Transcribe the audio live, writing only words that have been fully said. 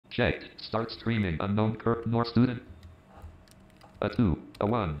Checked. Start streaming. Unknown nor student. A 2. A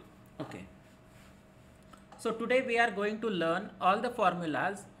 1. Okay. So today we are going to learn all the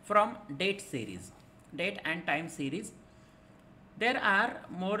formulas from date series, date and time series. There are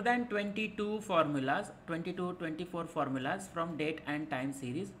more than 22 formulas, 22, 24 formulas from date and time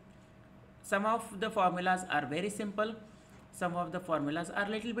series. Some of the formulas are very simple, some of the formulas are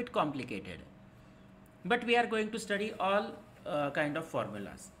little bit complicated. But we are going to study all kind of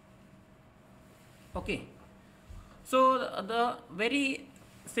formulas. Okay. So the very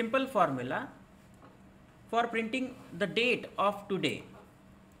simple formula for printing the date of today,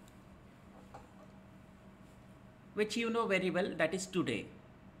 which you know very well, that is today.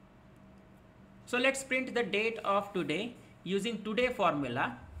 So let's print the date of today using today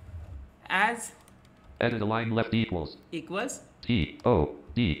formula as Edit align left equals TODAY.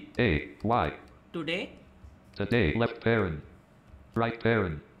 today Today left parent. Right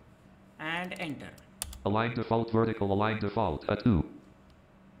parent. and enter. Align default vertical align default a 2.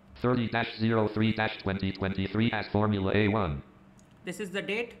 30-03-2023 as formula A1. This is the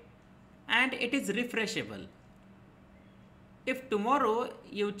date and it is refreshable. If tomorrow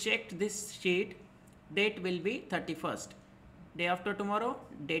you checked this sheet, date will be 31st. Day after tomorrow,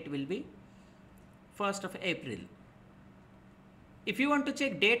 date will be 1st of April. If you want to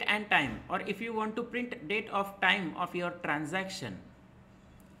check date and time, or if you want to print date of time of your transaction,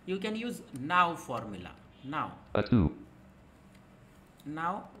 you can use now formula. Now. A 2.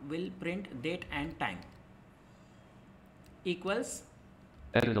 Now will print date and time. Equals.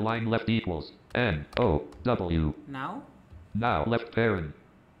 Edit align left equals NOW. Now. Now left parent.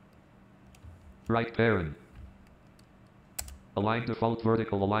 Right parent. Align default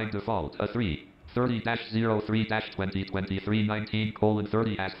vertical align default a 3. 30-03-2023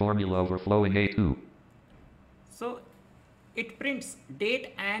 19:30 as formula overflowing A2. So it prints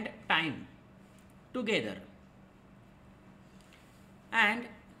date and time together. And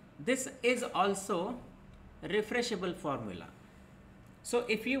this is also refreshable formula. So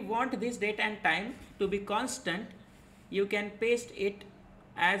if you want this date and time to be constant, you can paste it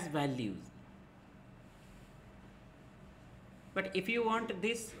as values. But if you want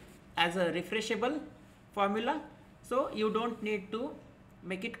this as a refreshable formula, so you don't need to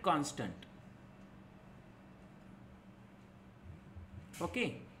make it constant.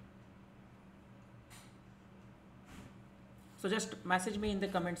 Okay. So just message me in the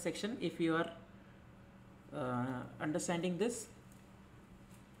comment section if you are understanding this,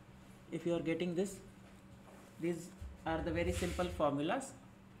 if you are getting this. These are the very simple formulas.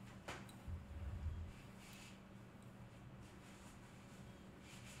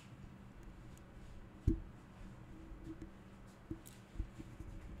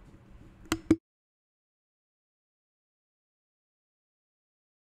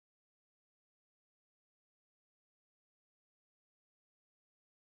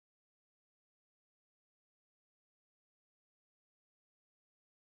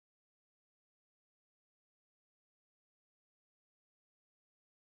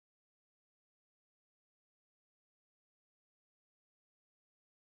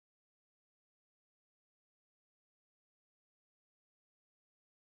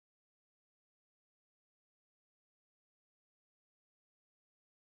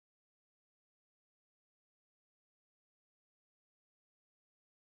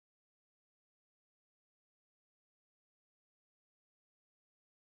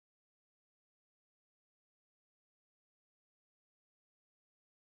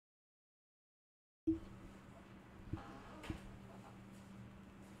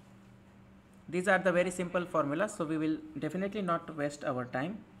 These are the very simple formulas, so we will definitely not waste our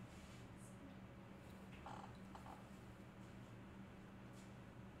time.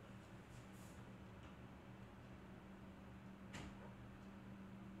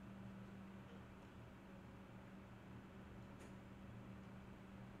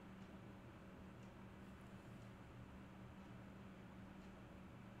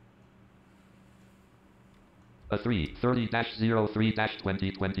 A 3.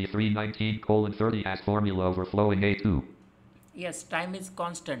 30-03-2023 19:30 as formula overflowing A2. Yes, time is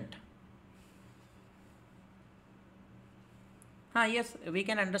constant. Yes, we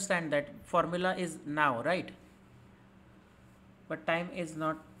can understand that formula is now, right? But time is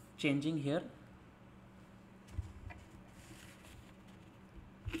not changing here.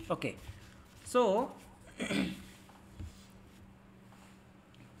 Okay, so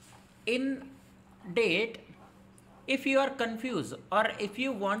in date, if you are confused or if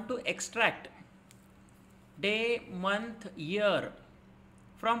you want to extract day, month, year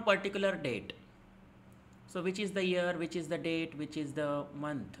from particular date, So which is the year, which is the date, which is the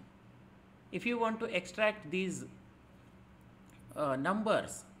month. If you want to extract these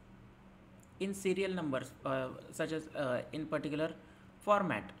numbers in serial numbers, such as in particular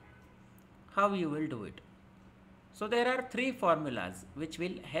format, how you will do it? So there are three formulas which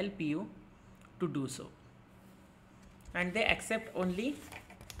will help you to do so, and they accept only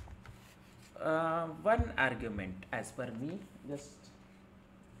one argument as per me.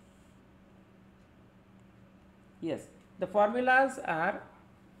 Yes, the formulas are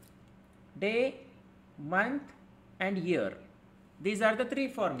day, month and year. These are the three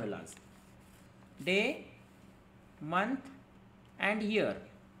formulas: day, month and year.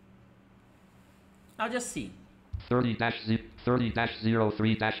 Now just see.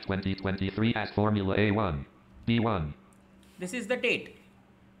 30-03-2023 as formula A1, B1. This is the date.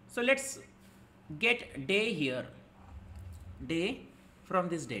 So let's get day here. Day from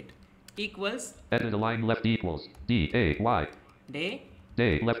this date equals, edit align left equals D-A-Y. day,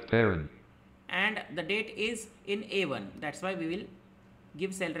 Day left parent. and the date is in A1. That's why we will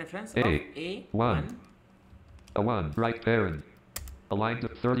give cell reference of A1. A1. A1 right parent. Align to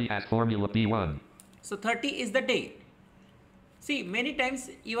 30 as formula B1. So 30 is the day. See, many times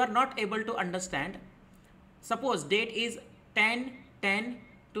you are not able to understand. Suppose date is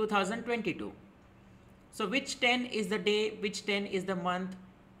 10/10/2022. So which 10 is the day, which 10 is the month,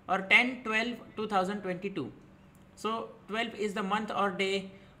 or 10/12/2022. So 12 is the month or day,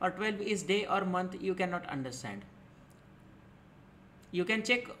 or 12 is day or month, you cannot understand. You can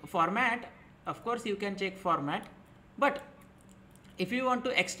check format, of course you can check format, but if you want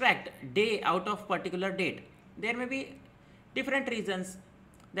to extract day out of particular date, there may be different reasons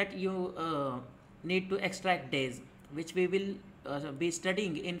that you need to extract days, which we will be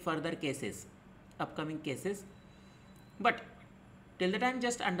studying in further cases, upcoming cases. But till the time,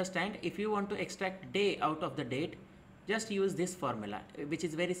 just understand, if you want to extract day out of the date, just use this formula, which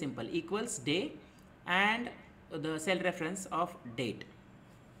is very simple: equals day and the cell reference of date.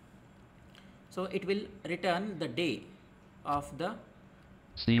 So it will return the day of the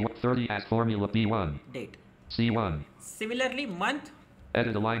C30 as formula B1. date. C1. Similarly, month,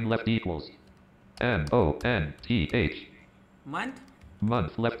 Edit align left equals MONTH. month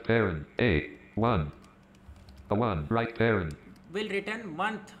Month left parent A1. A1 right parent. will return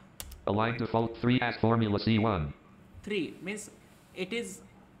month. Align default 3 as formula C1. 3 means it is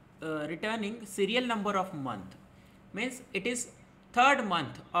returning serial number of month, means it is third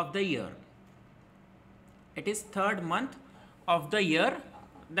month of the year. It is third month of the year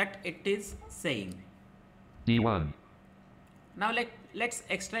that it is saying. D1. Now let's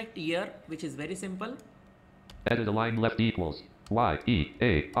extract year, which is very simple. Edit align left equals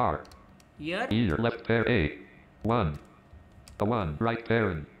YEAR. Year, Year left pair A1. A1 right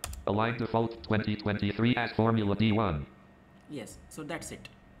parent. Align default 2023 as formula D1. yes, so that's it.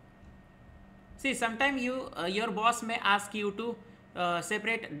 See, sometime your boss may ask you to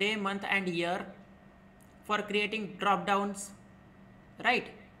separate day, month and year for creating drop downs, right?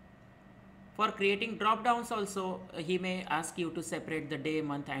 For creating drop downs also, he may ask you to separate the day,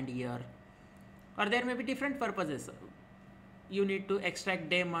 month and year, or there may be different purposes. You need to extract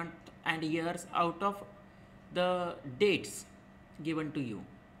day, month and years out of the dates given to you.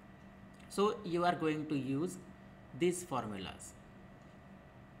 So you are going to use these formulas: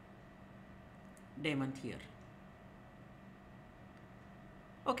 day, month, year.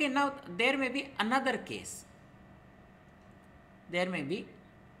 Okay, now there may be another case. There may be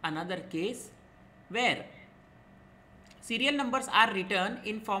another case where serial numbers are written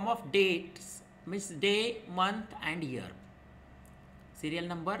in form of dates, means day, month and year. Serial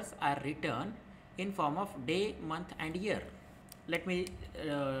numbers are written in form of day, month and year. Let me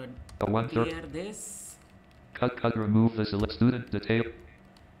clear this. Cut, remove the select student detail.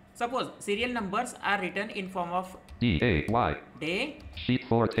 Suppose serial numbers are written in form of D-A-Y. day, Sheet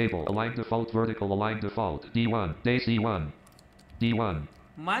 4 table. Align default vertical. Align default. D1. Day C1. D1.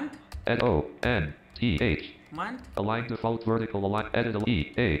 month, M-O-N-T-H. month Align default vertical. Align edit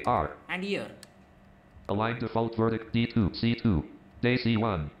E-A-R. and year. Align default vertical. D2. C2. Day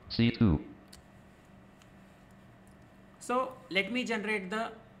C1. C2. So let me generate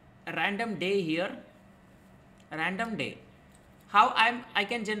the random day here. Random day. How I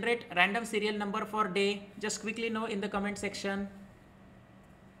can generate random serial number for day? Just quickly know in the comment section.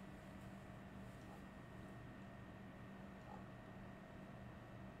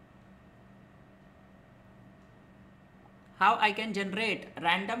 How I can generate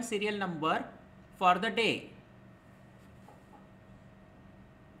random serial number for the day?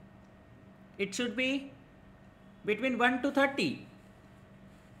 It should be between 1 to 30.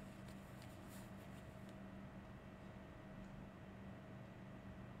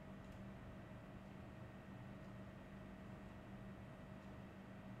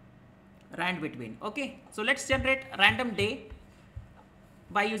 rand between. Okay, so let's generate random day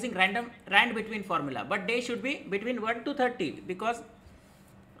by using random rand between formula, but day should be between 1 to 30 because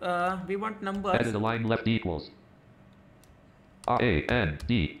we want numbers. Edit align left equals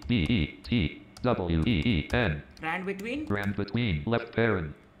RANDBETWEEN. Rand between left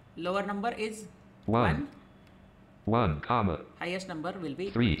parent lower number is 1 comma highest number will be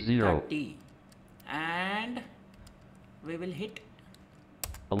 30 and we will hit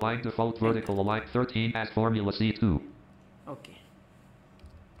align default vertical align 13 as formula C2 okay.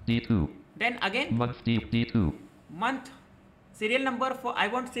 D2 Then again month D2 month serial number for I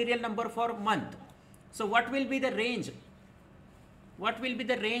want serial number for month. So what will be the range? What will be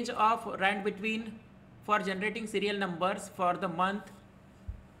the range of rand between for generating serial numbers for the month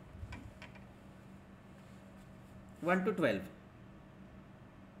 1 to 12?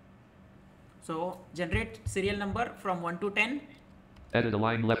 So generate serial number from 1 to 10. Edit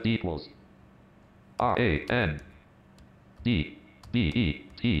align left equals RANDBETWEEN.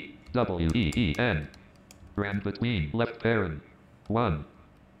 Rand between left parent 1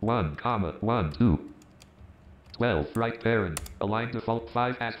 comma 1 2 12 right parent align default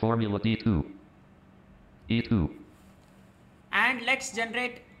 5 as formula D2 E2. And let's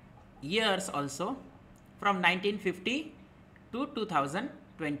generate years also from 1950 to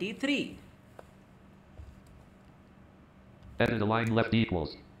 2023. Edit align left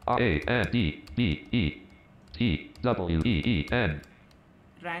equals RANDBETWEEN. Rand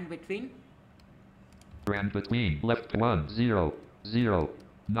Rand between between left 1 0 0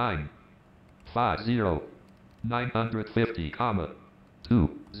 9 5 0 950 comma 2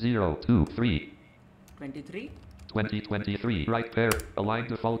 0 2 3 23. 2023 right pair align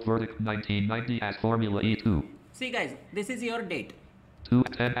default verdict 1990 as formula E2. See guys, this is your date.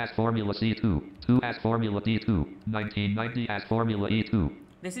 210 as formula C2 2 as formula D2 1990 as formula E2.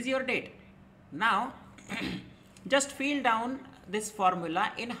 This is your date. Now just fill down this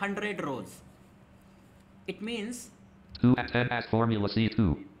formula in 100 rows. It means 210 as formula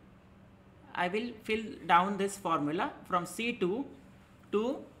C2. I will fill down this formula from C2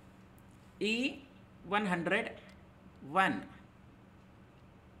 to E101.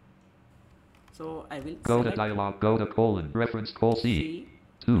 So I will go to dialog, go to colon, reference call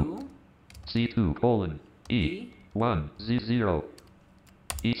C2 C2 colon E1 Z0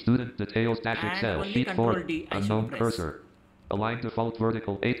 E student details dash Excel sheet 4 unknown cursor align default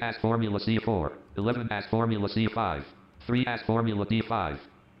vertical 8 as formula C4 11 as formula C5 3 as formula D5.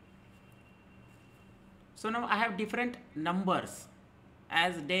 So now I have different numbers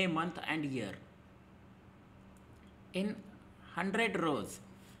as day, month and year in 100 rows.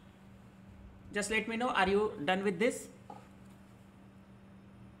 Just let me know, are you done with this?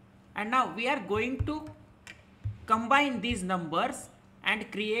 And now we are going to combine these numbers and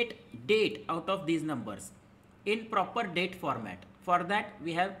create date out of these numbers in proper date format. For that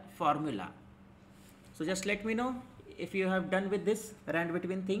we have formula. So just let me know if you have done with this rand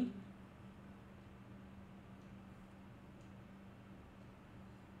between thing.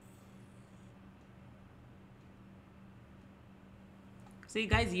 See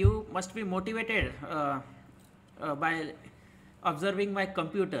guys, you must be motivated by observing my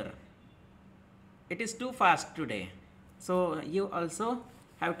computer. It is too fast today. So you also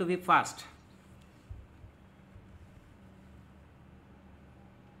have to be fast.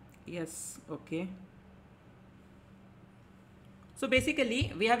 Yes, okay. So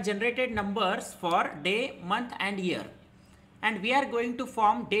basically we have generated numbers for day, month and year. And we are going to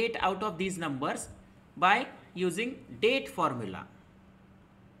form date out of these numbers by using date formula.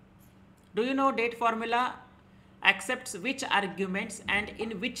 Do you know date formula accepts which arguments and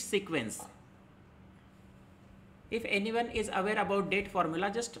in which sequence? If anyone is aware about date formula,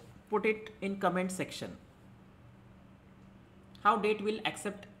 just put it in comment section. How date will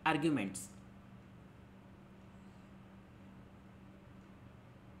accept arguments?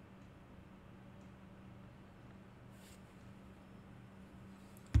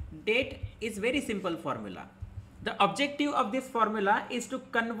 Date is very simple formula. The objective of this formula is to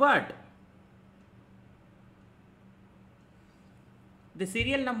convert the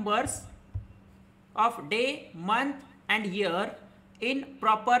serial numbers of day, month and year in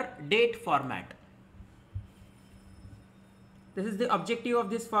proper date format. This is the objective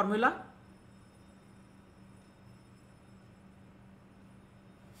of this formula.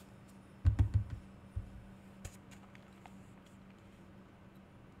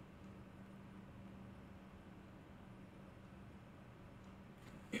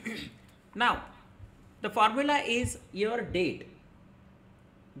 Now, the formula is your date,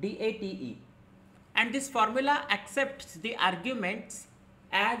 DATE, and this formula accepts the arguments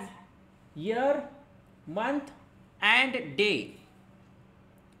as year, month and day.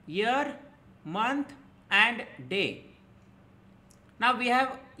 Year, month and day. Now we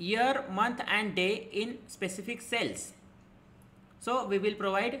have year, month and day in specific cells. So we will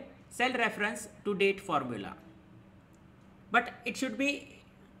provide cell reference to date formula. But it should be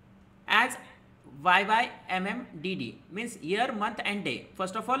as YYMMDD, means year, month and day.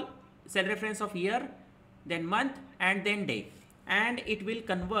 First of all, cell reference of year, then month and then day. And it will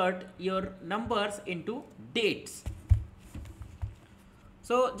convert your numbers into dates.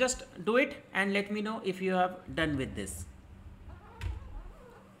 So just do it and let me know if you have done with this.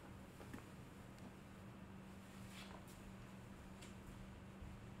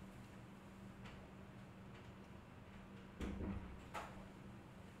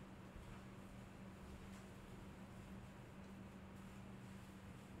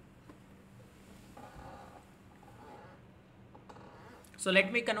 So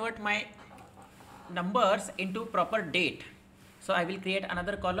let me convert my numbers into proper date. So I will create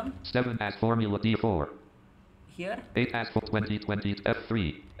another column. 7 as formula D4. Here. 8 as for 2020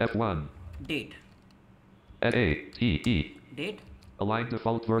 F3 F1. Date. DATE. Date. Align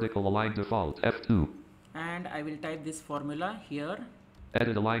default vertical align default F2. And I will type this formula here.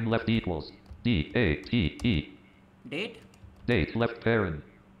 Edit align left equals DATE. Date. Date left parent.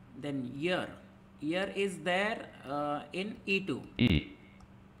 Then year. Year is there in E2.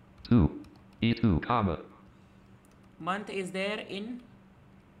 E2. E2 comma. Month is there in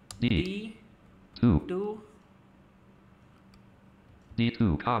D2. D2.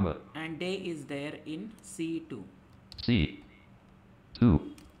 D2 comma. And day is there in C2. C2.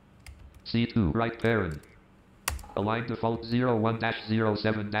 C2 right parent. Align default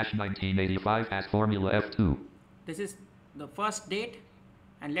 01-07-1985 as formula F2. This is the first date,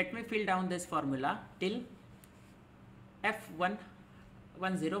 and let me fill down this formula till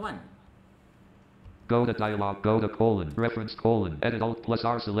F1101. Go to dialog, go to colon, reference colon, edit alt plus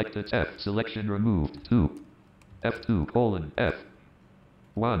R selected F, selection removed, 2. F2 colon,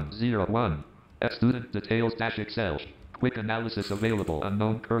 F101. F student details dash Excel. Quick analysis available,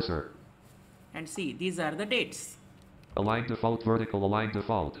 unknown cursor. And see, these are the dates. Align default vertical align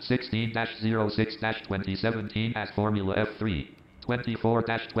default 16-06-2017 as formula F3.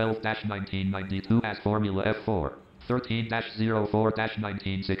 24-12-1992 as formula F4.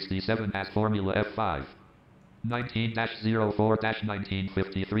 13-04-1967 as formula F5.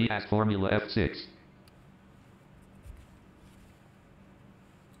 19-04-1953 as formula F6.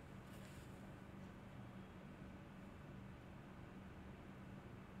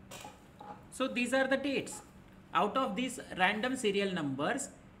 So these are the dates. Out of these random serial numbers,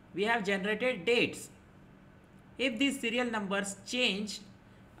 we have generated dates. If these serial numbers change,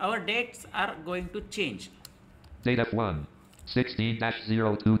 our dates are going to change. Date F1.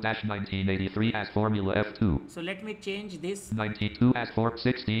 16-02-1983 as formula F2. So let me change this. 92 as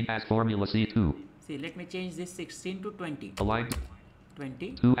 16 as formula C2. See, let me change this 16 to 20. Align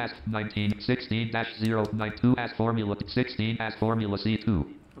 20. 2 as 19 16-092 as formula 16 as formula C2.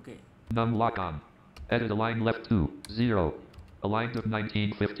 Okay. Num lock on. Edit align left 2 0. Aligned of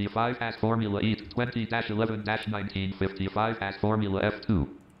 1955 as formula E 20-11-1955 as formula F2.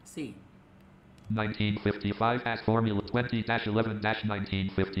 See. 1955 as formula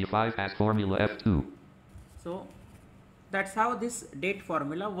 20-11-1955 as formula F2. So that's how this date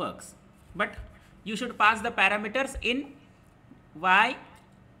formula works. But you should pass the parameters in YMD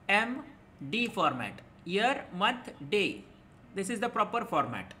format. Year, month, day. This is the proper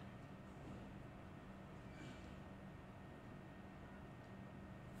format.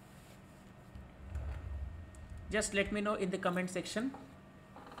 Just let me know in the comment section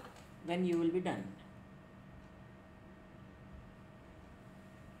when you will be done.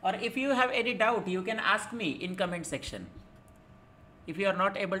 Or if you have any doubt, you can ask me in comment section. If you are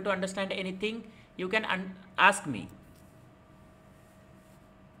not able to understand anything, you can ask me.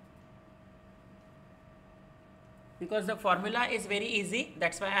 Because the formula is very easy,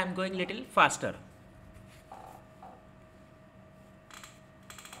 that's why I am going little faster.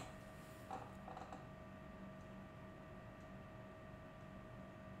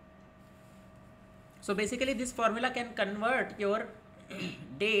 So basically this formula can convert your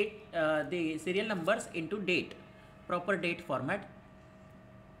date, the serial numbers into date, proper date format.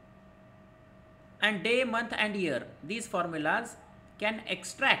 And day, month and year, these formulas can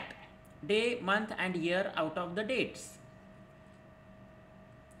extract day, month and year out of the dates.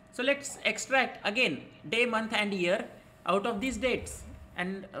 So let's extract again day, month and year out of these dates,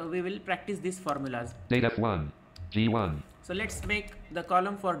 and we will practice these formulas. Date F1, G1. So let's make the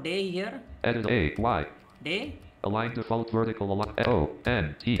column for day here. Edit A, Y. Day. Align default vertical align O,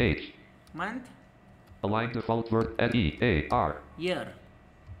 N, T, H. Month. Align default word NEAR. Year.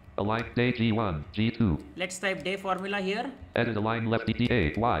 Align day G1, G2. Let's type day formula here. Edit align left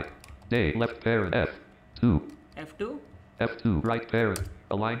DA, Y. Day left parent F2. F2. F2 right parent.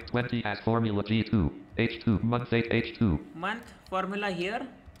 Align 20 as formula G2. H2 month 8 H2. Month formula here.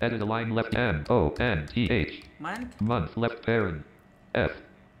 Edit align left MONTH. Month. Month left parent.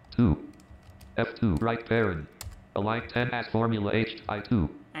 F2. F2 right parent. Align 10 as formula HI2.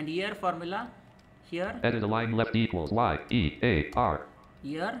 And year formula here. Edit align left equals YEAR.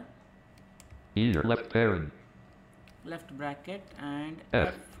 Year. Year left parent. Left bracket and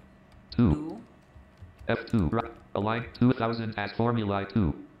F2. F2 right. Align 2000 as formula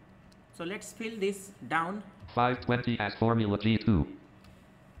I2. So let's fill this down. 520 as formula G2.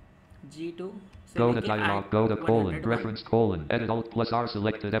 G2. Go to dialog, go to colon, 101. reference colon, edit alt plus R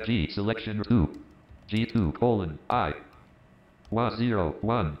selected FG, selection 2. G2 colon, I.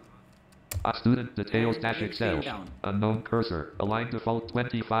 101. Student details And dash we'll Excel. fill down. Unknown cursor. Align default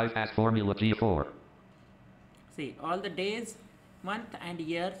 25 as formula G4. See all the days, month and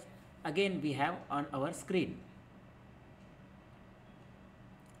years again we have on our screen.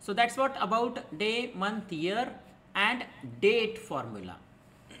 So that's what about day, month, year and date formula.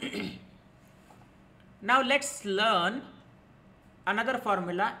 Now let's learn another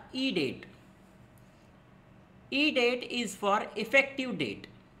formula, E-date. E-date is for effective date.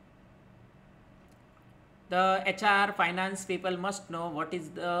 The HR finance people must know what is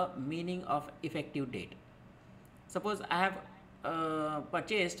the meaning of effective date. Suppose I have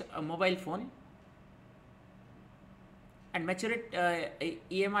purchased a mobile phone and maturity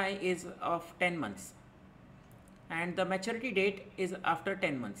EMI is of 10 months and the maturity date is after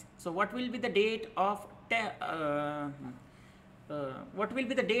 10 months. So what will be the date of what will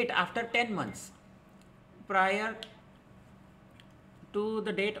be the date after 10 months prior to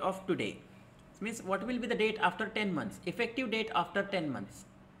the date of today? Means what will be the date after 10 months? Effective date after 10 months.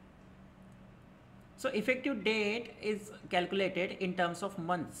 So effective date is calculated in terms of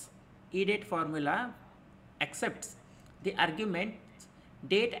months. E-date formula accepts the arguments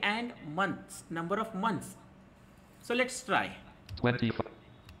date and months, number of months. So let's try. 25,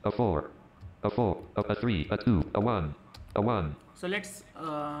 a 4, a 4, a 3, a 2, a 1, a 1. So let's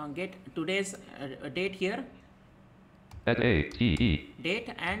get today's date here. At A, T, E.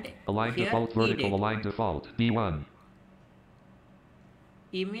 Date and Align here default vertical, E-date. align default, B1.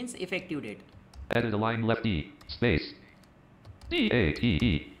 E means effective date. Edit align left E, space. D, A, T,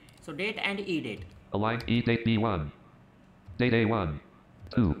 E. So date and E-date. Align E date B1. Date A1,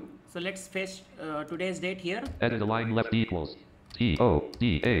 2. So let's fetch today's date here. Edit align left equals T, O,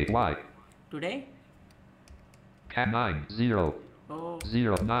 D, A, Y. Today. Cat 9, 0, Oh,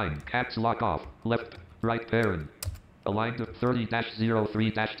 0, 9, caps lock off, left, right parent. Aligned to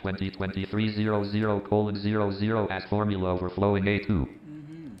 30-03-2023-00:00 as formula overflowing A2.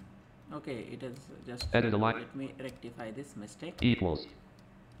 okay, it is just, Edit align. let me rectify this mistake. Equals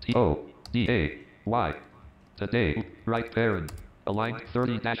T, O, D, A, Y. Today, right parent. Aligned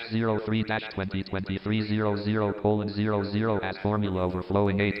 30-03-2023-00:00 as formula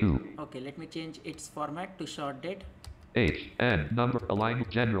overflowing A2. Okay, let me change its format to short date. H, N, number, align,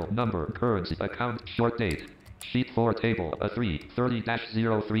 general, number, currency, account, short date. Sheet 4 table, a 3,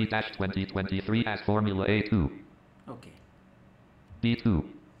 30-03-2023 as formula A2. Okay. B2.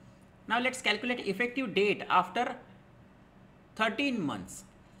 Now let's calculate effective date after 13 months.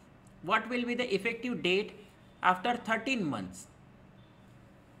 What will be the effective date after 13 months?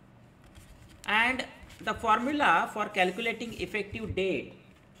 And the formula for calculating effective date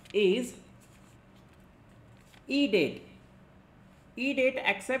is E-date. E-date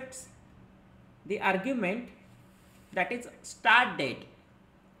accepts the argument that is start date.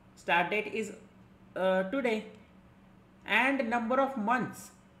 Start date is today and number of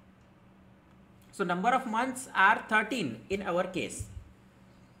months. So number of months are 13 in our case.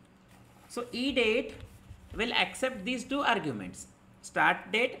 So E-date will accept these two arguments,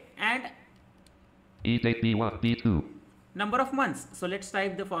 start date and E-date B1, B2. number of months. So let's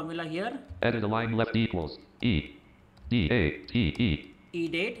type the formula here. Edit align left equals E, D, A, T, E.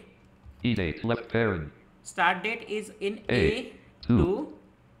 E-date. E-date left parent. Start date is in A, 2.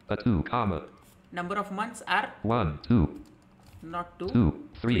 A 2, comma. Number of months are 1, 2. not 2, 2,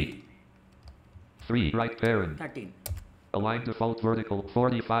 3. 3, right parent. 13. Align default vertical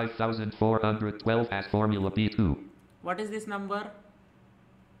 45,412 as formula B2. What is this number?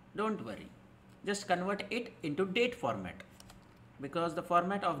 Don't worry. Just convert it into date format because the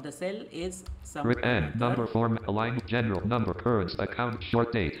format of the cell is some N, number format, align general, number, current, account,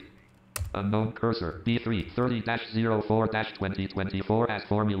 short date. Unknown cursor. B3 30-04-2024 as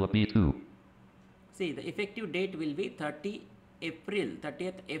formula B2. See, the effective date will be 30th April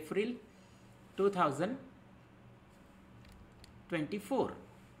 2024.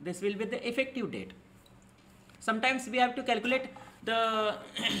 This will be the effective date. Sometimes we have to calculate the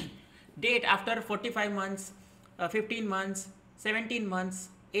date after 45 months, 15 months, 17 months,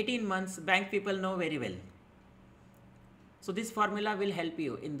 18 months. Bank people know very well. So this formula will help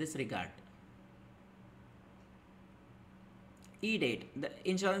you in this regard. E-date, the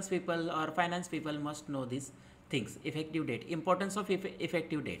insurance people or finance people must know these things. Effective date, importance of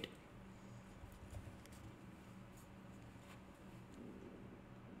effective date.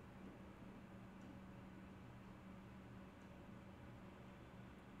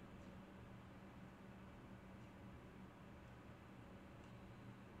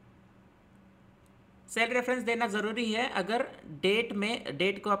 Cell reference देना ज़रूरी है अगर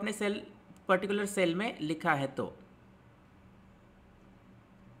date को अपने cell particular cell में लिखा है तो.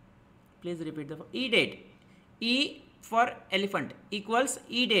 Please repeat the E date. E for elephant equals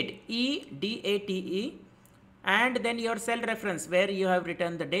E date, EDATE, and then your cell reference where you have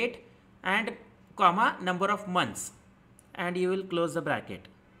written the date and comma number of months, and you will close the bracket.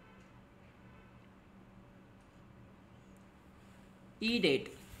 E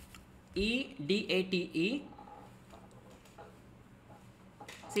date, EDATE.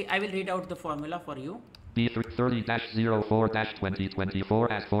 See, I will read out the formula for you.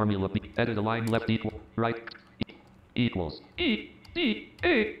 B30-04-2024 as formula B. Edit a line left equal right equals E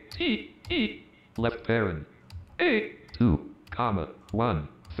left parent A2 comma 1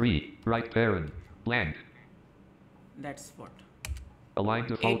 3 right parent blank. That's what. Align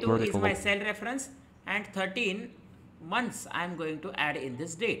default A2 vertical. is my cell reference and 13 months I am going to add in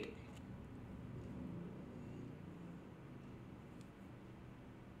this date.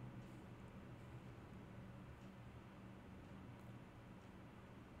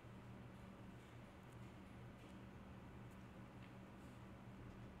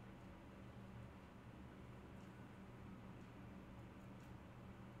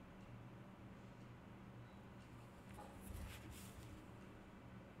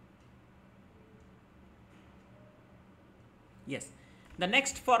 Yes, the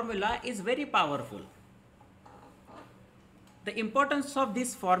next formula is very powerful. The importance of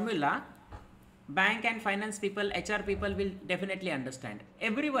this formula, bank and finance people, HR people will definitely understand.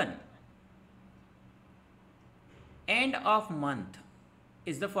 Everyone, end of month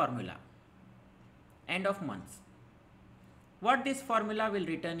is the formula. End of months. What this formula will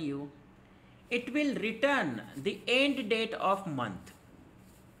return you? It will return the end date of month,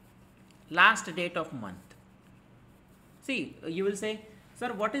 last date of month. See, you will say,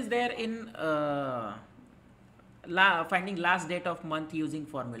 sir, what is there in finding last date of month using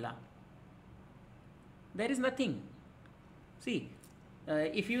formula? There is nothing. See,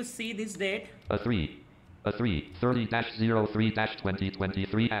 if you see this date. A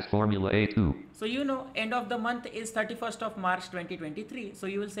 30-03-2023 as formula A2. So you know end of the month is 31st of March 2023. So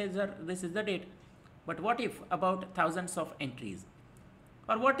you will say, sir, this is the date. But what if about thousands of entries?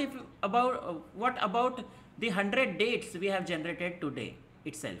 Or what about the 100 dates we have generated today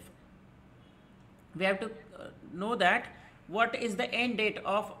itself? We have to know that what is the end date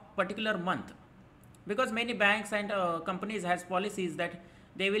of particular month, because many banks and companies has policies that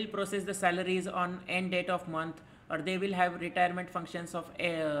they will process the salaries on end date of month, or they will have retirement functions of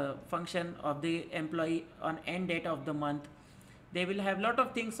function of the employee on end date of the month. They will have lot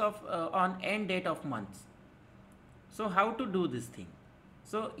of things of on end date of months. So how to do this thing?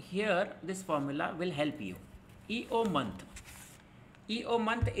 So here this formula will help you. EO month. EO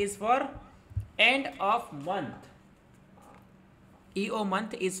month is for end of month. EO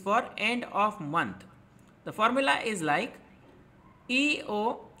month is for end of month. The formula is like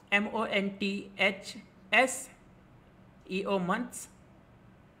EO MONTHS, EO months.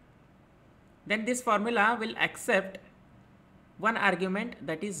 Then this formula will accept one argument,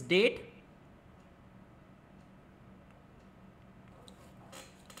 that is date,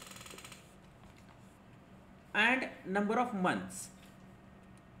 and number of months.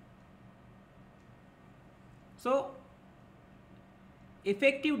 So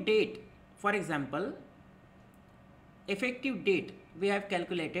effective date, for example, effective date we have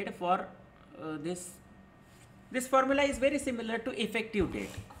calculated for this formula is very similar to effective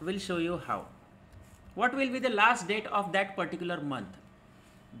date. We'll show you how. What will be the last date of that particular month?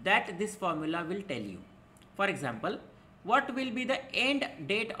 That this formula will tell you. For example, what will be the end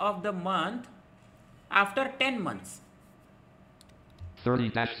date of the month after 10 months?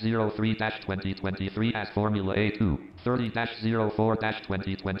 30-03-2023 as Formula A2.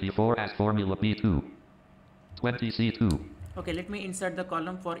 30-04-2024 as Formula B2. 20C2. Okay, let me insert the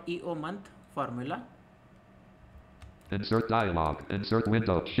column for EO month formula. Insert dialog. Insert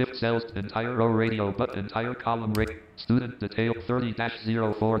window. Shift cells. Entire row radio but entire column rate. Student detail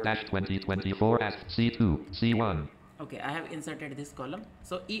 30-04-2024 as C2. C1. Okay, I have inserted this column.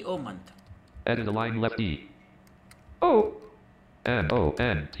 So EO month. Edit align left E. O.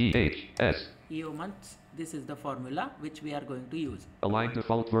 M-O-N-T-H-S. EO months. This is the formula which we are going to use. Align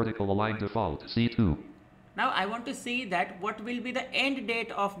default vertical. Align default. C2. Now I want to see that what will be the end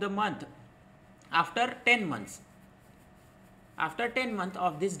date of the month after 10 months. After 10 months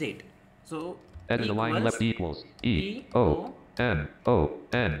of this date. So edit align left equals E-O-M-O-N-T-H-S.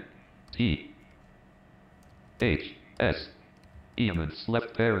 Elements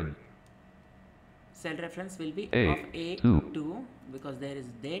left parent. Cell reference will be A, of A2 because there is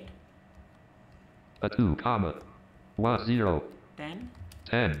date. A 2, comma, 1, 0, 10.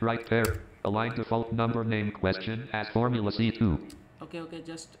 10, right pair. Align default number name question as Formula C2. Okay,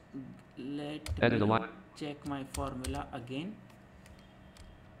 just let edit me align. check my formula again.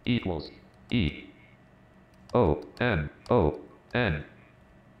 Equals E-O-M-O-N.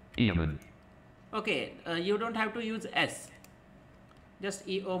 Eamon. Okay, you don't have to use S. Just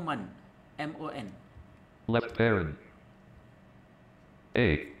EO-MON. M-O-N. Left parent.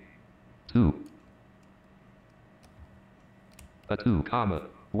 A. 2. A 2, comma,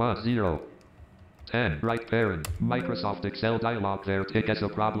 1, 0. 10, right parent. Microsoft Excel dialog there. Tick as a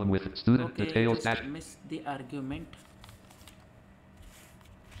problem with student Okay, details. just miss the argument.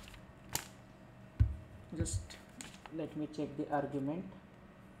 Just let me check the argument.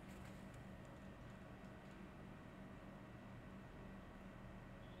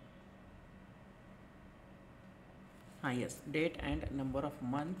 Yes, date and number of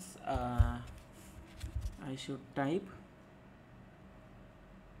months. I should type.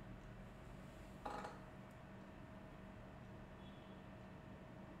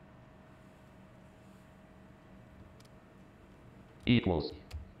 Equals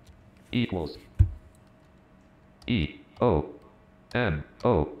E-O-M-O-N.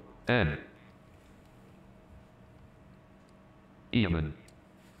 Eamon.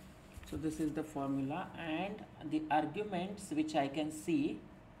 So this is the formula and the arguments which I can see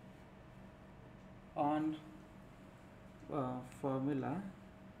on formula.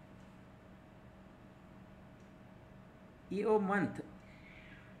 EO month,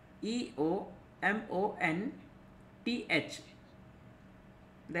 EO-M-O-N-T-H,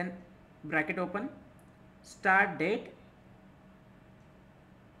 then bracket open, start date,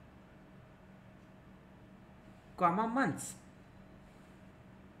 comma months.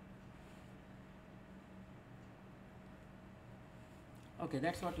 Okay,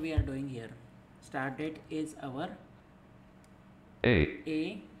 that's what we are doing here. Start date is our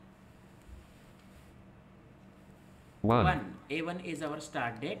A1. A1 is our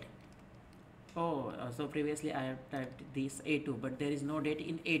start date. Oh, so previously I have typed this A2, but there is no date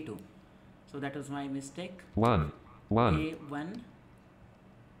in A2. So that was my mistake. One. A1.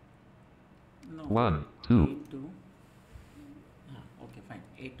 No. 1, 2. A2. Okay, fine.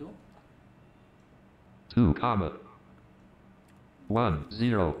 A2. 2, comma. 1,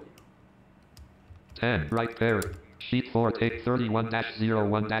 0. 10, right pair. Sheet 4, take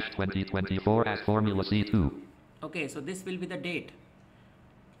 31-01-2024 as Formula C2. Okay, so this will be the date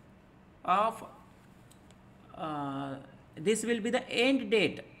of, this will be the end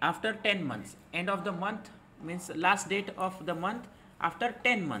date after 10 months. End of the month means last date of the month after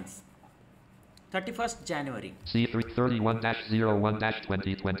 10 months. 31st January. C3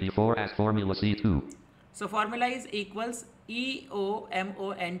 31-01-2024 as Formula C2. So formula is equals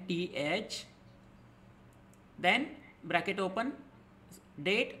EOMONTH, then bracket open,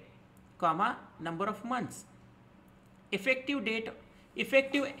 date, comma, number of months. Effective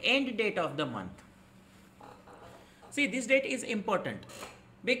end date of the month. See, this date is important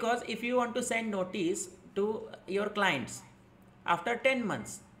because if you want to send notice to your clients after 10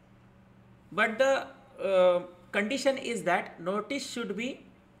 months, but the condition is that notice should be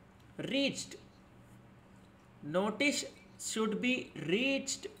reached. Notice should be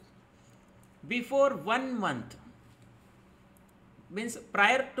reached before 1 month, means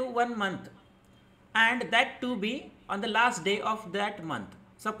prior to 1 month, and that to be on the last day of that month.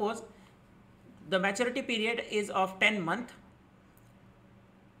 Suppose the maturity period is of 10 month.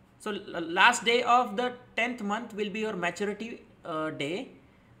 So last day of the 10th month will be your maturity day,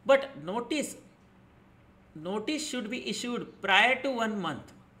 but notice should be issued prior to 1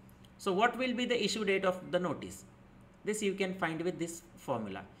 month. So what will be the issue date of the notice? This you can find with this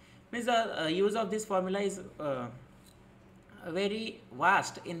formula. Means the use of this formula is very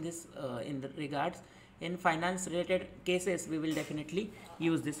vast in this in the regards. In finance related cases, we will definitely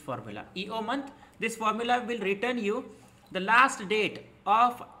use this formula. EO month, this formula will return you the last date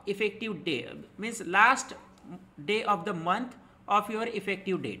of effective day, means last day of the month of your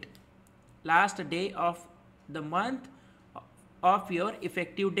effective date. Last day of the month of your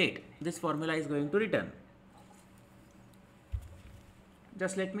effective date. This formula is going to return.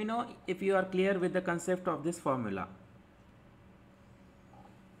 Just let me know if you are clear with the concept of this formula.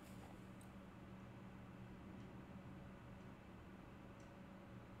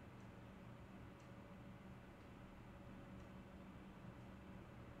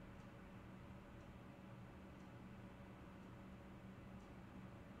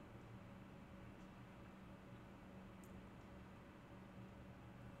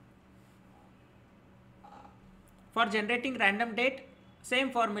 For generating random date,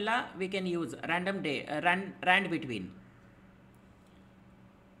 same formula we can use, random day, rand between.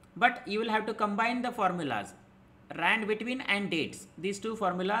 But you will have to combine the formulas, rand between and dates. These two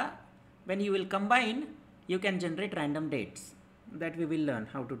formula, when you will combine, you can generate random dates. That we will learn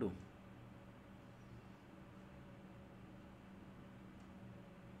how to do.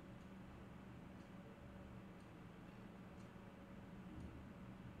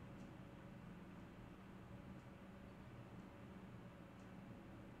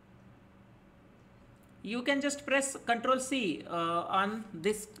 You can just press Ctrl C on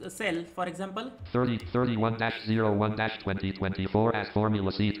this cell, for example. 3031-01-2024 as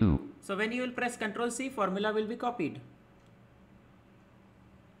formula C2. So when you will press Ctrl C, formula will be copied.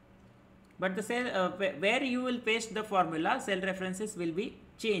 But the cell where you will paste the formula, cell references will be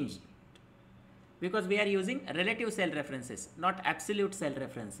changed. Because we are using relative cell references, not absolute cell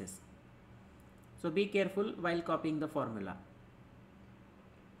references. So be careful while copying the formula.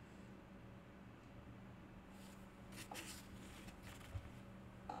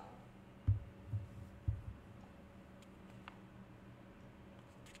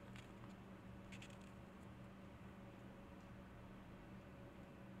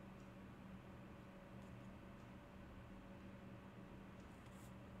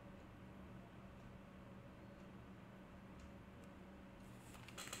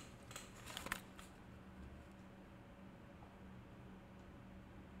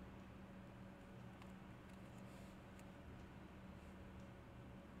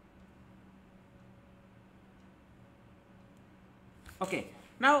 Okay,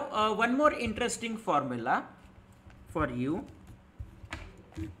 now one more interesting formula for you.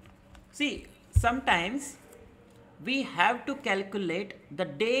 See, sometimes we have to calculate the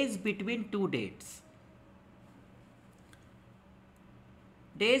days between two dates.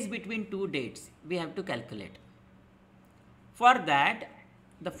 Days between two dates we have to calculate. For that,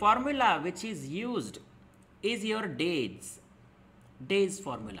 the formula which is used is your days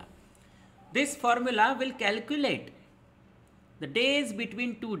formula. This formula will calculate the days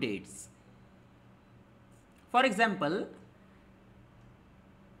between two dates. For example,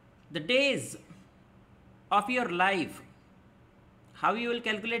 the days of your life. How you will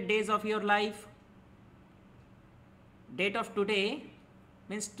calculate days of your life? Date of today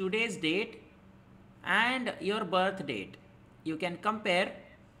means today's date and your birth date. You can compare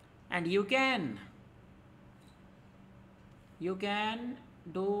and you can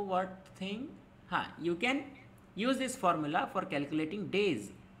do what thing? You can use this formula for calculating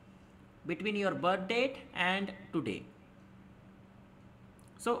days between your birth date and today.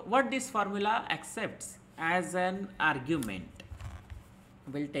 So what this formula accepts as an argument,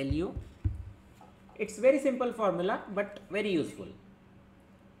 will tell you. It's very simple formula but very useful.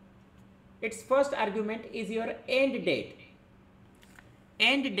 Its first argument is your end date.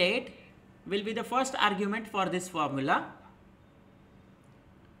 End date will be the first argument for this formula,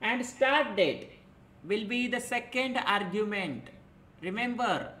 and start date will be the second argument.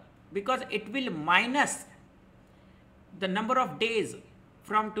 Remember, because it will minus the number of days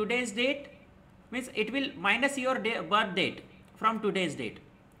from today's date, means it will minus your birth date from today's date,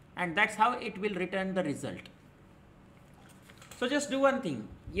 and that's how it will return the result. So just do one thing.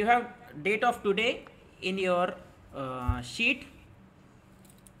 You have date of today in your sheet.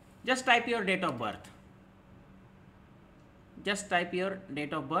 Just type your date of birth. Just type your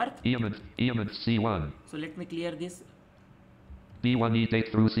date of birth. Eamon C1. So let me clear this. B1E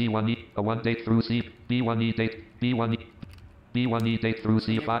date through C1E, A1 date through C, B1E date, B1E date through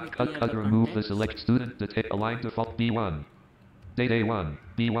C5, cut, remove the select student, align default B1. Date A1,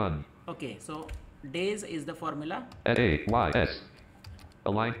 B1. Okay, so days is the formula. A, Y, S.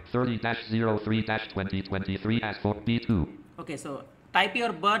 Align 30-03-2023 as for B2. Okay, so type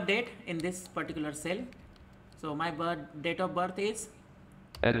your birth date in this particular cell. So my date of birth is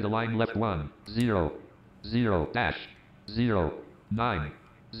Edit align left 1, 0, 0 dash 0, 9,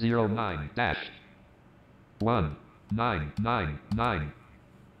 0 9 dash 1, 9 9 9.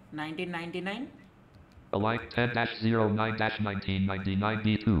 1999. Align 10-09-1999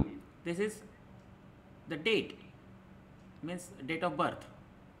 B2. This is the date, means date of birth.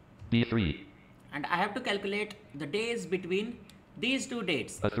 B3. And I have to calculate the days between these two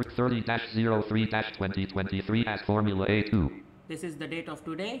dates. 30-03-2023 as formula A2. This is the date of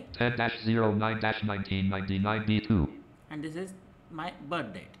today. 10-09-1999 B2. And this is my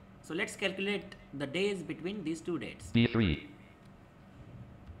birth date. So let's calculate the days between these two dates. B3.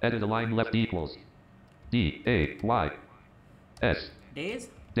 Edit align left equals D-A-Y-S. Days.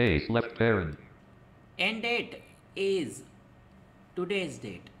 Days left parent. End date is today's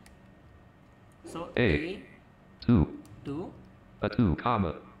date. So A 2. 2. A 2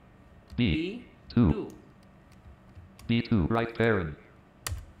 comma. B 2. B2 right parent.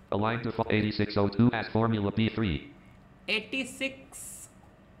 Align default 8602 as formula B3. 86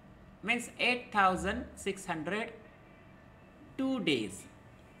 means 8,600 2 days.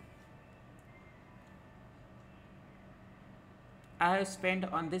 I have spent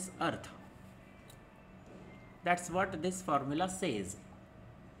on this earth. That's what this formula says.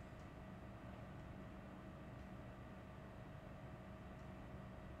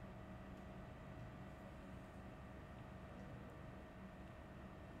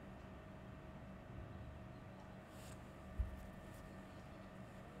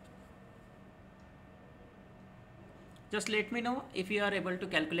 Just let me know if you are able to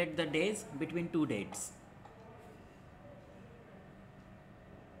calculate the days between two dates.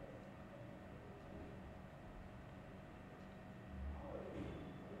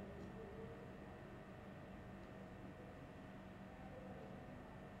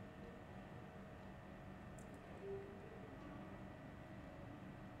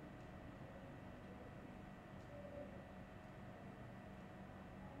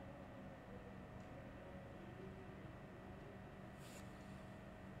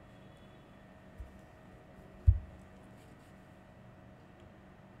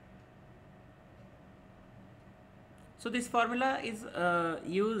 So this formula is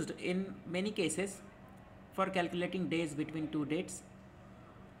used in many cases for calculating days between two dates.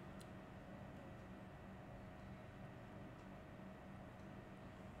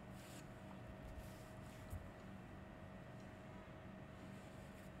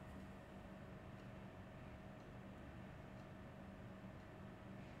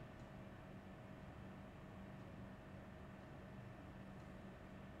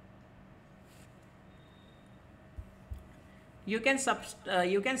 You can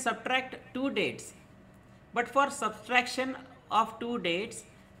subtract two dates, but for subtraction of two dates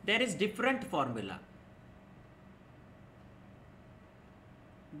there is different formula,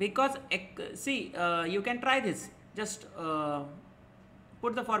 because see, you can try this. Just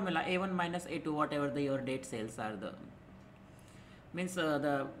put the formula A1 minus A2, whatever your date cells are, the means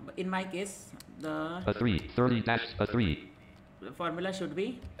in my case the A 3 30 dash a 3. The formula should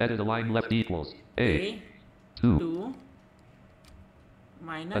be Edit align left equals A 2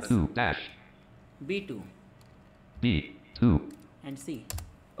 minus a 2 dash B2 B2 and C.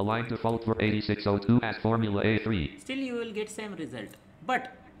 Align default for 8602 as formula A3. Still you will get same result,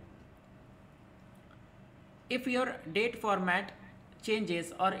 but if your date format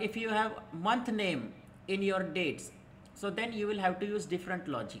changes, or if you have month name in your dates, so then you will have to use different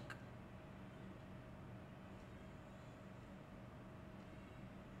logic.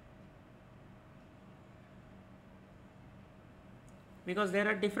 Because there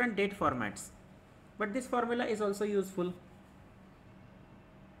are different date formats, but this formula is also useful.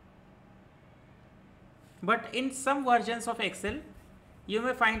 But in some versions of Excel you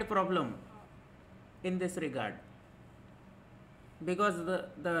may find a problem in this regard, because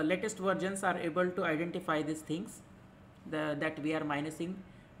the latest versions are able to identify these things, that we are minusing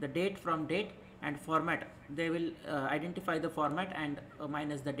the date from date, and format, they will identify the format and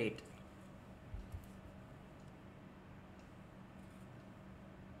minus the date.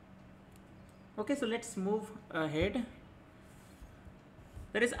 Okay, so let's move ahead.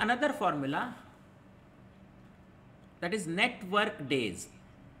 There is another formula, that is network days.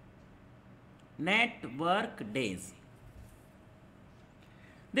 Network days.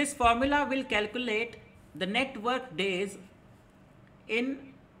 This formula will calculate the network days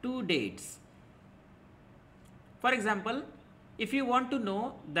in two dates. For example, if you want to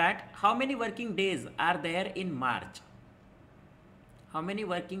know that how many working days are there in March, how many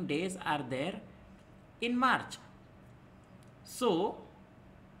working days are there in March. So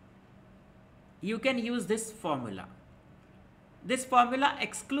you can use this formula. This formula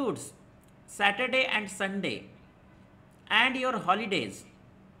excludes Saturday and Sunday and your holidays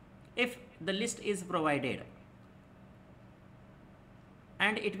if the list is provided,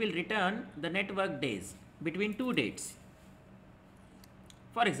 and it will return the net work days between two dates.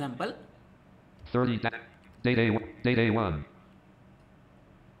 For example, 30 day 1.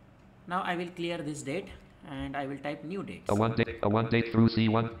 now I will clear this date and I will type new dates. A one date through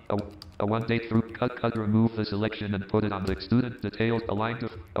C1. A one date through cut remove the selection and put it on the student details aligned to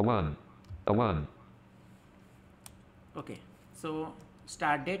a 1. Okay, so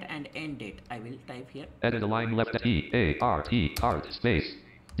start date and end date I will type here. Edit align left art space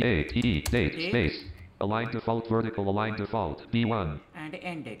date space align default vertical align default B1 And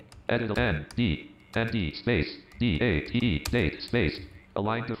end date. edit ND space date space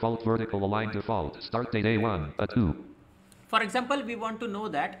align default vertical align default start date A1 A2. For example, we want to know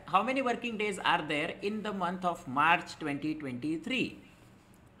that how many working days are there in the month of March 2023.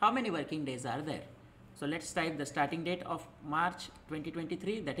 How many working days are there? So let's type the starting date of March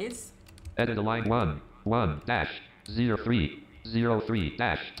 2023, that is edit align 1 dash 03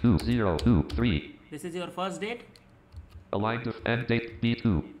 dash 2023. this is your first date, Align to end date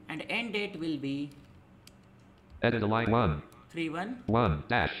B2. and end date will be Edit align 31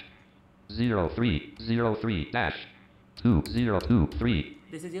 dash 03 dash 2023.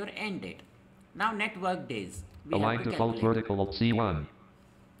 This is your end date. Now network days. We Align have to default calculate. vertical C1.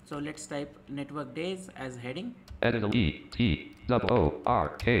 So let's type network days as heading. Edit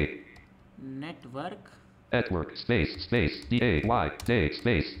ETOORK. Network space DAY day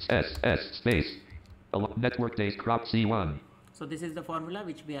space SS space. Network days crop C1. So this is the formula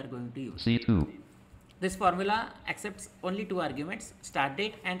which we are going to use. C2. This formula accepts only two arguments, start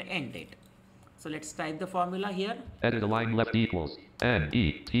date and end date. So let's type the formula here. Edit align left equals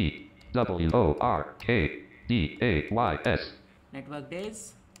NETWORK Network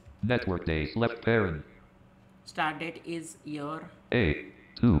days. Network days left parent. Start date is your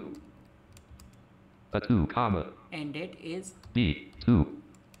A2. A2 comma. end date is B2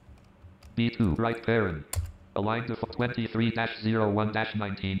 right parent. Align to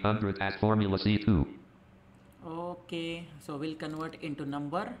 23-01-1900 as formula C2. okay. So we'll convert into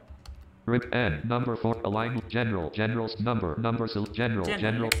number. Rip N number 4 align generals number general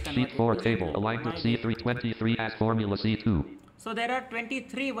let's sheet convert 4 it to table general. align to My C3 23 as formula C2. So there are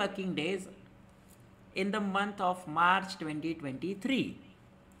 23 working days in the month of March 2023.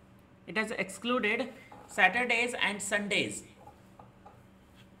 It has excluded Saturdays and Sundays.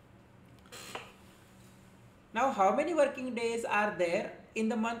 Now how many working days are there in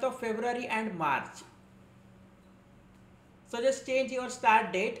the month of February and March? So just change your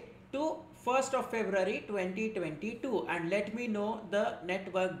start date to 1st of February 2022 and let me know the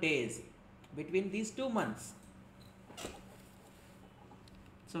network days between these 2 months.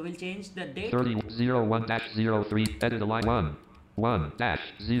 So we'll change the date. 30-01-03 edit align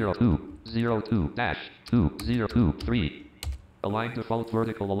 1-02-02-2023 align default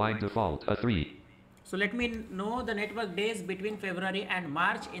vertical align default A3. So let me know the network days between February and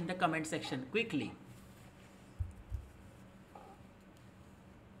March in the comment section quickly.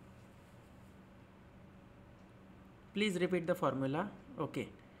 Please repeat the formula. Okay.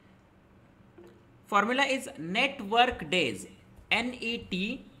 Formula is network days.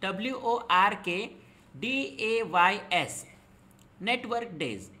 NETWORK network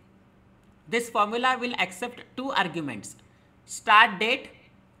days. This formula will accept two arguments, start date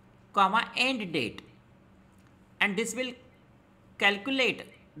comma end date, and this will calculate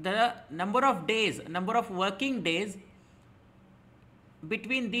the number of days, number of working days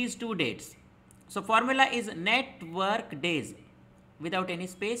between these two dates. So formula is network days without any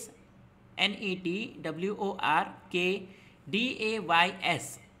space, NETWORK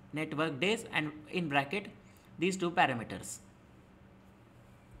network days, and in bracket these two parameters.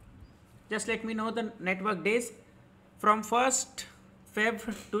 Just let me know the network days from 1st Feb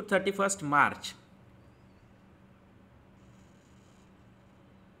to 31st March.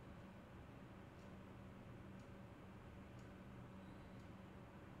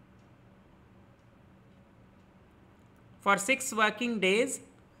 For 6 working days,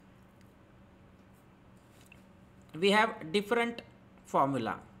 we have different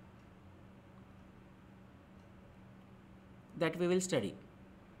formula that we will study.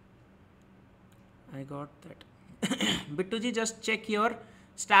 I got that. Bittuji, just check your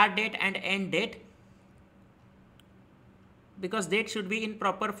start date and end date, because date should be in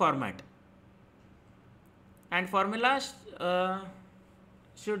proper format. And formula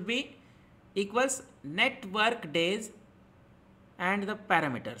should be equals network days and the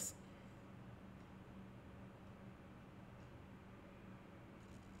parameters.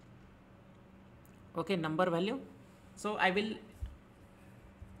 Okay, number value. So I will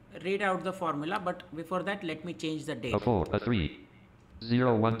read out the formula, but before that let me change the date. A 4, a 3,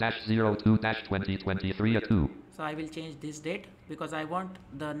 01-02-2023, a 2. So I will change this date because I want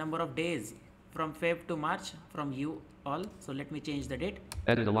the number of days from Feb to March from you all. So let me change the date.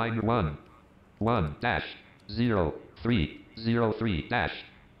 Edit align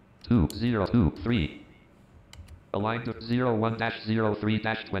 1-1-0303-2023. Aligned to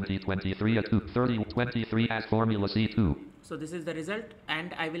 01-03-2023 a 2-30-23 as formula C2. So this is the result,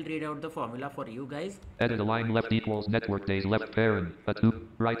 and I will read out the formula for you guys. Edit align left equals network days left parent a 2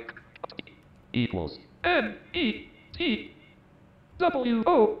 right equals NETWORKDAYS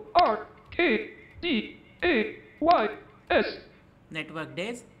Network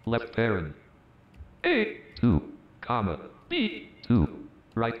days left parent A2 comma B2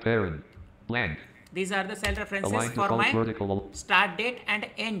 right parent blank. These are the cell references Align for default my vertical. start date and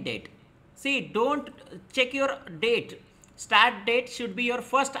end date. See, don't check your date. Start date should be your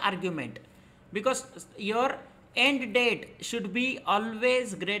first argument because your end date should be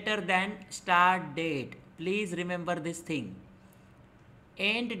always greater than start date. Please remember this thing.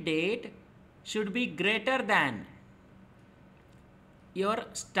 End date should be greater than your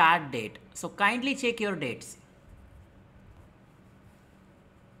start date. So kindly check your dates.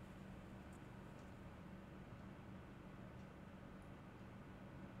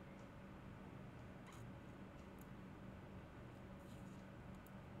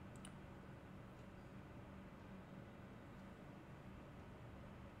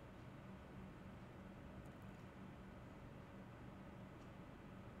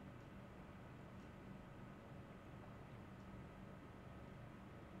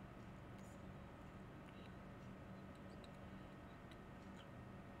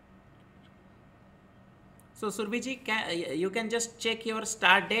 So Surbhiji, you can just check your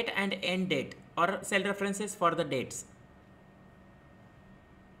start date and end date or cell references for the dates.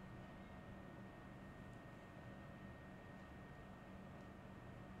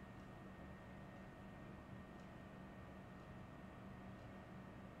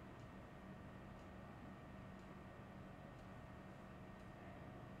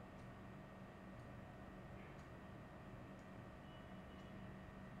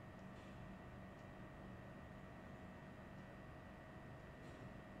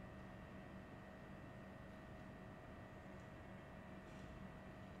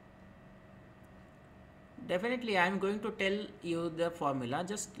 Definitely, I am going to tell you the formula.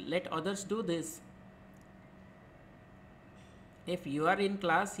 Just let others do this. If you are in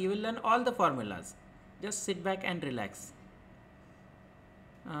class, you will learn all the formulas. Just sit back and relax.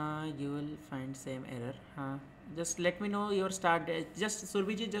 You will find same error. Just let me know your start date. Just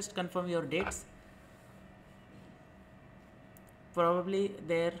Surbhiji, just confirm your dates. Probably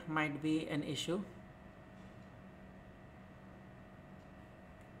there might be an issue.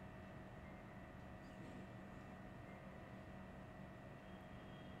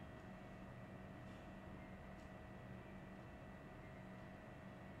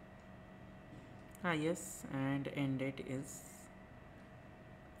 Yes, and end date is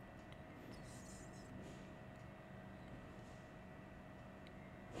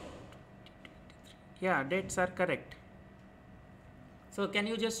dates are correct. So can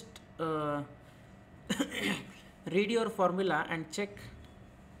you just read your formula and check?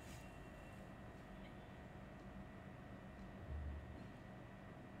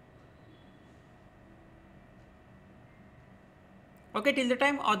 Okay, till the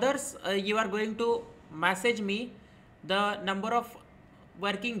time others you are going to message me the number of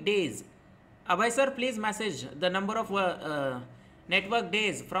working days. Abhay sir, please message the number of network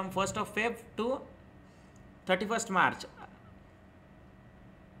days from 1st of Feb to 31st March.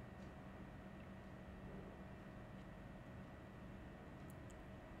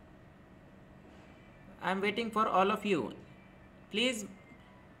 I am waiting for all of you. Please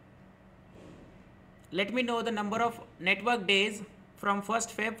let me know the number of network days from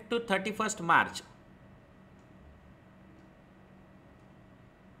 1st Feb to 31st March.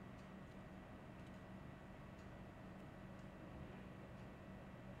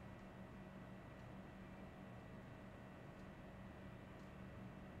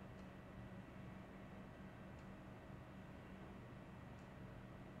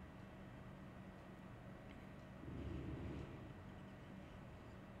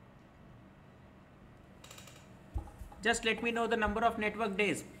 Just let me know the number of network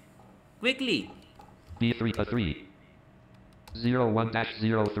days quickly. B3 a 3.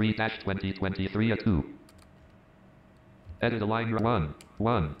 01-03-2023 a 2. Edit align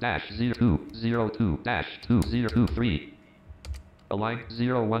 1-1-02-02-2023. Align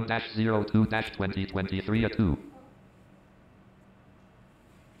 01-02-2023 a 2.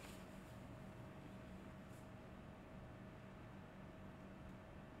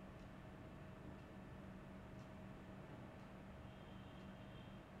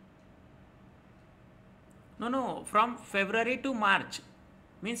 No, from February to March.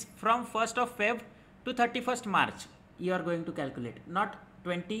 Means from 1st of Feb to 31st March. You are going to calculate. Not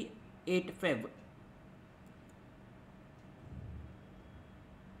 28 Feb.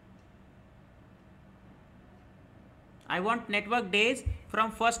 I want network days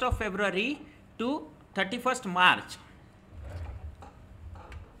from 1st of February to 31st March.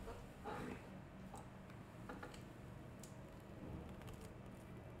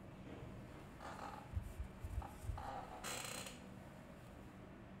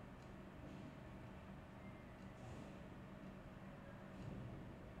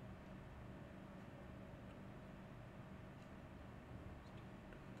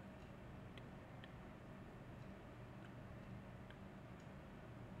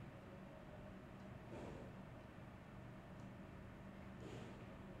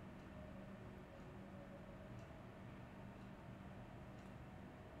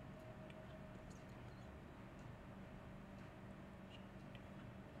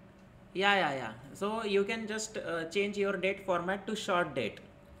 Yeah. So you can just change your date format to short date.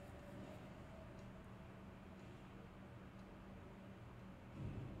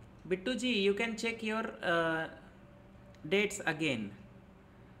 Bittuji, you can check your dates again.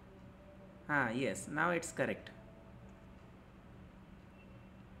 Yes, now it's correct.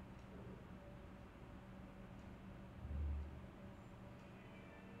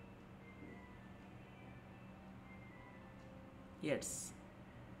 Yes.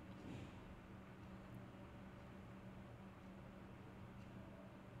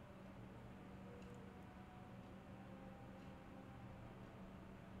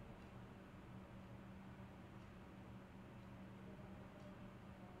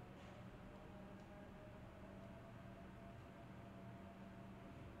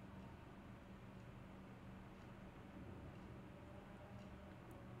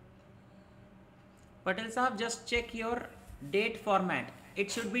 Patel Sahab, just check your date format.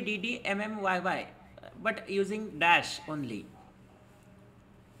 It should be DDMMYY, but using dash only.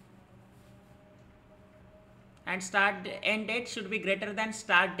 And end date should be greater than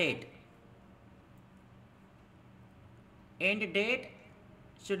start date. End date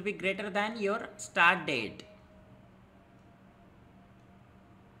should be greater than your start date.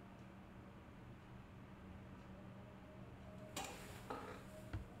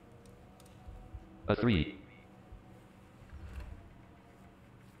 A 3.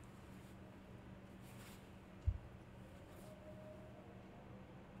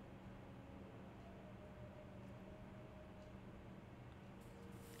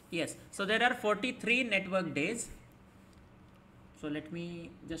 Yes, so there are 43 network days. So let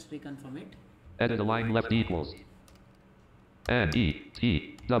me just reconfirm it. Edit align left equals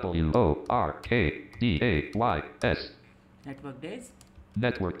NETWORKDAYS. Network days.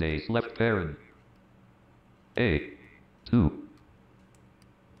 Network days left parent. A 2.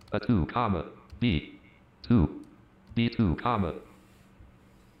 A 2 comma B 2 B2 comma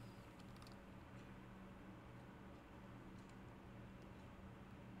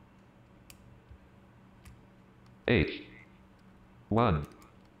H 1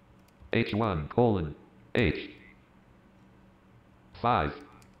 H1 colon H 5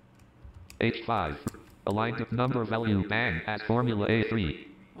 H5 aligned with number value bang as formula A3.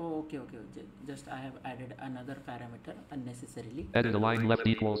 Oh, okay. Just I have added another parameter unnecessarily. Edit align left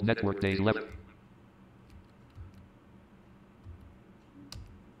equals network days left.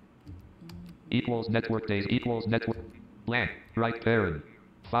 Equals network days equals network blank right parent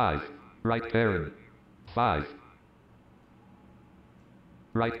 5 right parent 5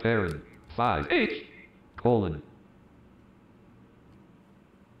 right parent 5 H colon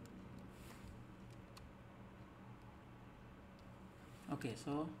Okay,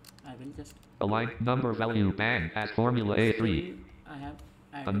 so I will just align number value bang as formula A3. I have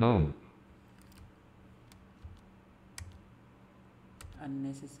added Unknown.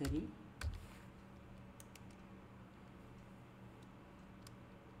 Unnecessary.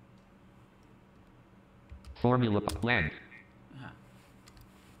 Formula blank.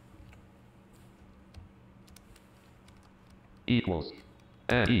 Equals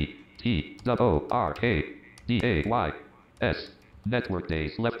NETWORKDAYS network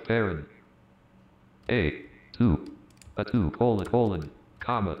days left parent A 2 A 2 colon,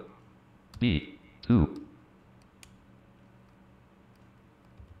 comma. B, 2.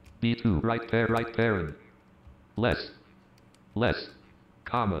 B2 right parent. Less,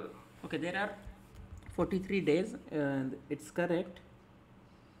 comma. Okay, there are 43 days and it's correct.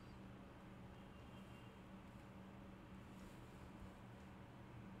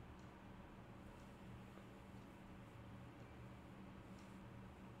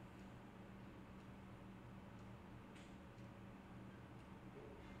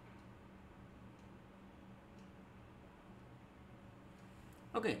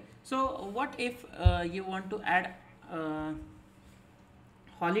 Okay, so what if you want to add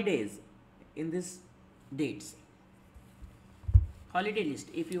holidays in this dates? Holiday list,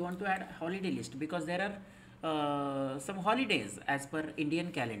 if you want to add holiday list, because there are some holidays as per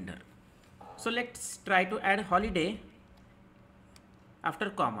Indian calendar. So let's try to add holiday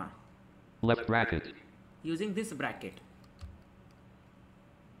after comma Left bracket. using this bracket.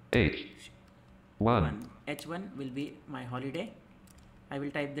 H1. H1 will be my holiday. I will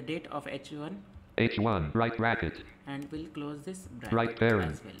type the date of H1 H1 right bracket. and will close this bracket Right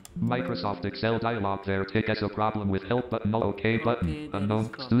parent. as well. Microsoft Excel dialog there. Tick as a problem with help button. No OK button. Okay, there Unknown is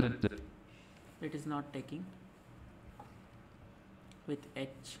problem. student. It is not taking with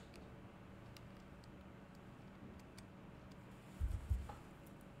H.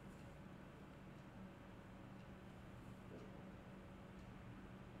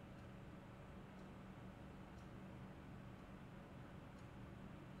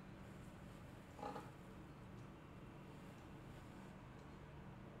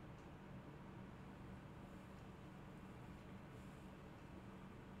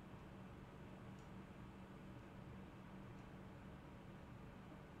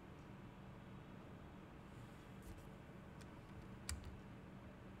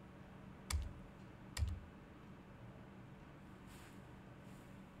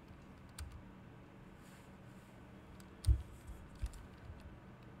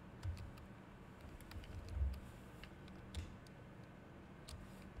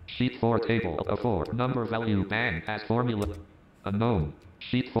 Sheet 4 table. A 4. Number value bang as formula. Unknown.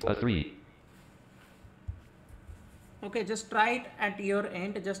 Sheet 4 a 3. Okay, just try it at your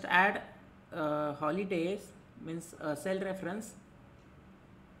end. Just add holidays, means cell reference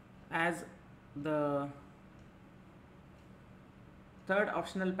as the third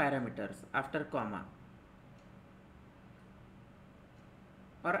optional parameters after comma,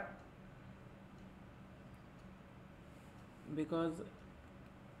 or because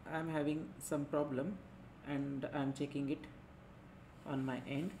I am having some problem and I am checking it on my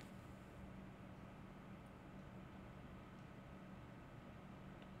end.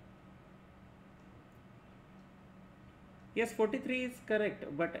 Yes, 43 is correct,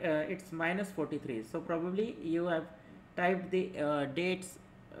 but it's minus 43. So probably you have typed the dates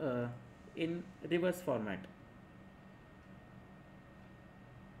in reverse format.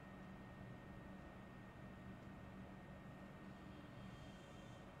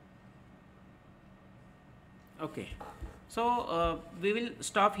 Okay, so we will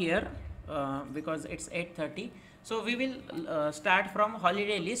stop here because it's 8:30. So we will start from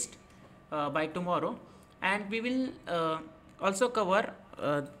holiday list by tomorrow, and we will also cover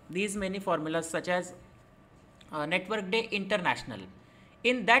these many formulas such as network day international.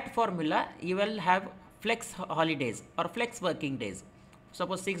 In that formula you will have flex holidays or flex working days.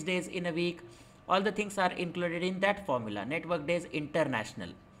 Suppose 6 days in a week, all the things are included in that formula, network days international.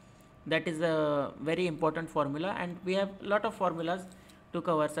 That is a very important formula, and we have a lot of formulas to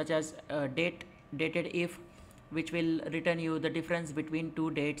cover, such as dated if, which will return you the difference between two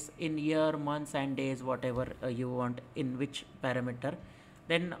dates in year, months and days, whatever you want in which parameter.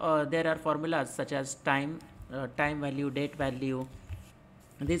 Then there are formulas such as time value, date value.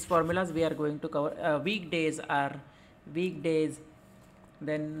 These formulas we are going to cover. Weekdays are weekdays.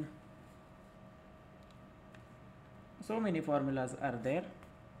 Then so many formulas are there.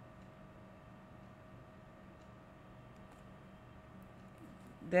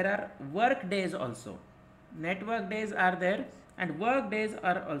 There are work days also. Network days are there and work days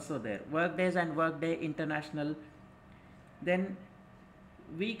are also there. Work days and work day international. Then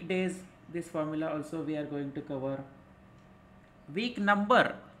weekdays, this formula also we are going to cover. Week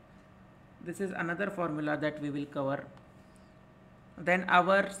number, this is another formula that we will cover. Then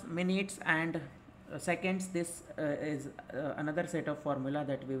hours, minutes and seconds, this is another set of formula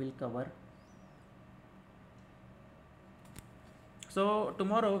that we will cover. So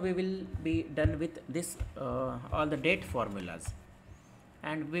tomorrow we will be done with this all the date formulas,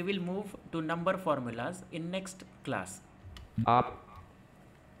 and we will move to number formulas in next class.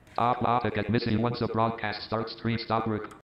 Automatic and missing once a broadcast starts. Stream stop.